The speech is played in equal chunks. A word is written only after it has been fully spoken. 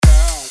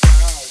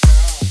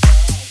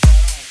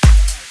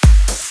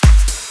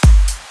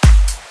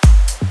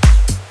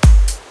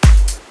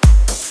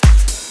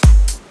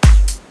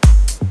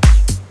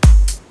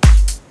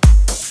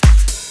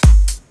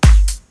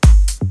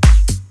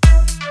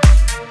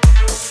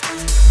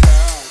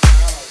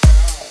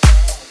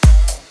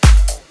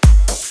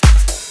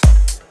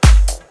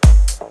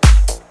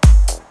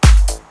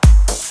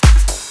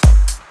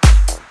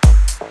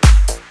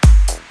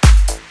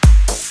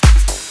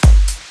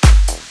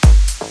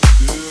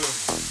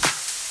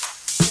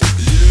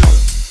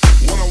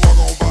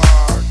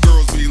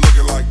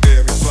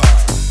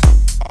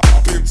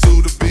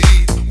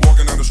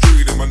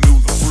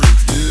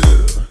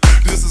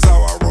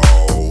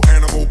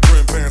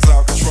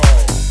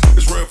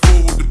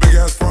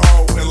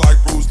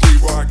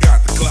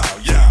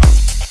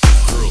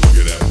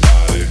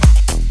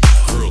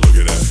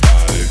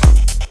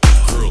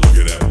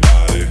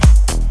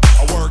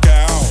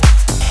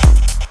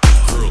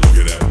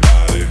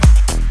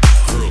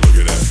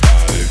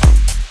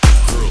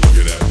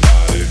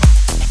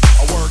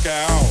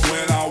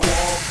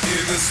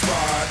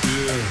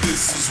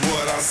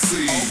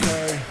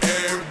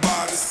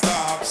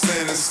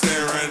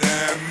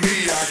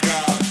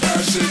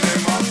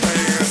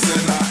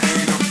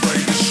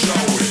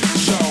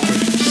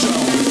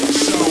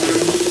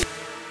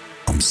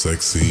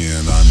sexy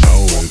and I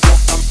know it.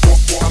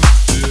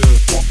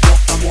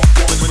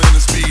 In the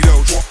speedo.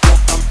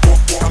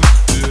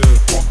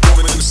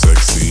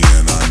 Sexy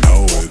and I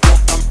know it.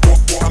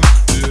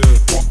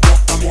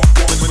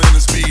 In the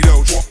speedo.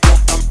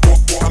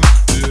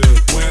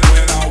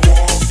 When I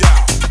walk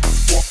out.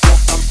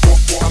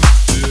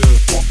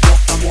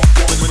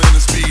 In the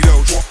speedo.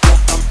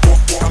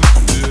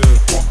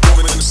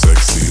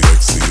 Sexy,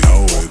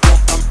 know it.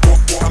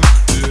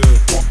 In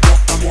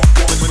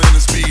the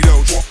speedo.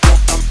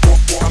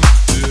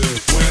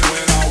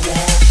 When I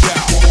walk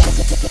out.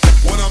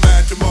 When I'm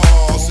at the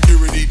mall,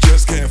 security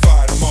just can't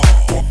fight them all.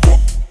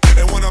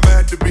 And when I'm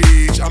at the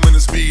beach, I'm in the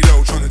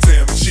speedo trying to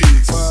tan my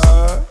cheeks.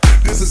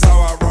 This is how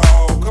I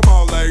roll. Come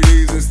on,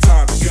 ladies, it's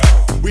time to go.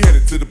 We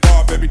headed to the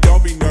bar, baby,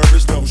 don't be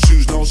nervous. No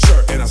shoes, no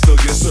shirt, and I still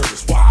get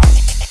service. Wow.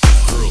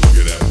 Girl, look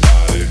at that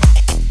body.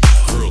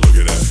 Girl, look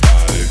at that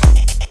body.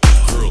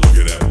 Girl, look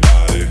at that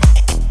body.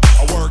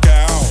 I work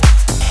out.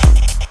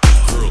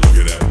 Girl, look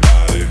at that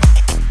body.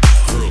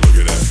 Girl, look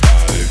at that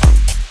body.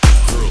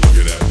 Girl, look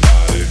at that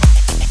body.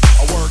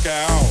 I work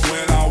out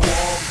when I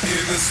walk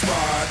in the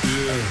spot.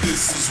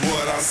 This is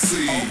what I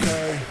see.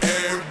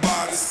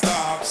 Everybody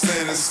stops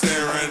and is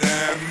staring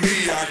at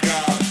me. I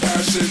got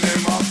passion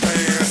in my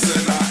pants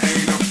and I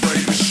ain't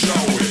afraid to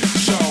show it.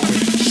 Show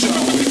it,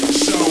 show it,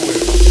 show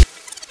it.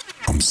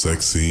 I'm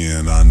sexy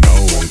and I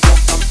know it.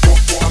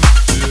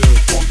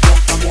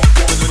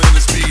 In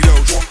the speedo.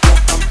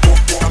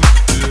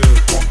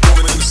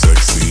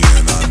 Sexy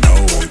and I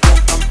know it.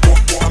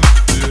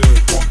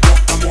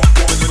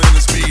 In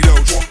the speedo.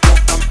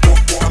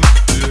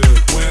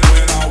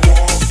 When I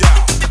walk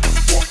out.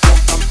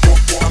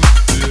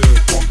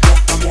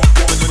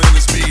 In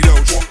the speedo.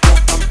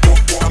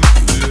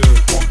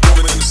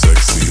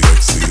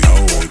 Sexy,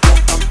 know it.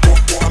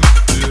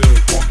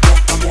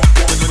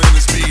 In the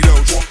speedo.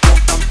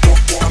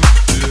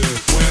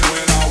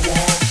 When I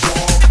walk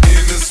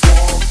in this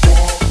walk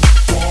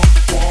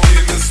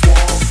in this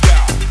walk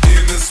out.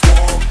 In this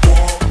walk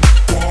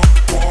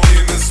in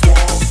this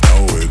walk.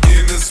 Know it.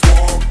 In this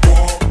walk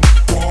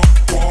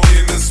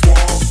in this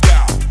walk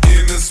out.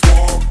 In this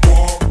walk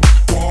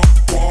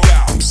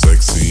out. I'm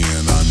sexy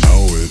and I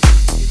know it.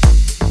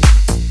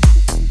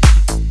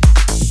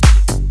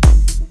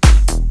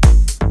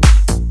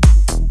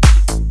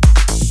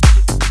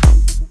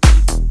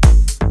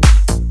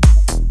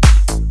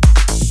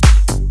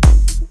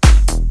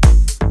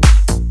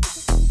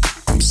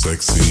 I'm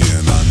sexy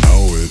and I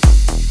know it.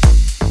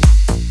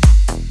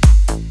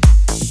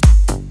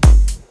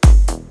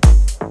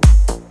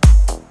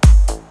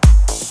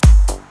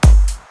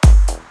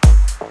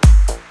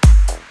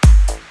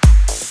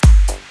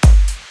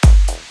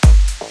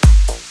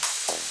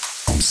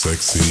 I'm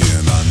sexy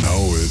and I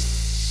know it.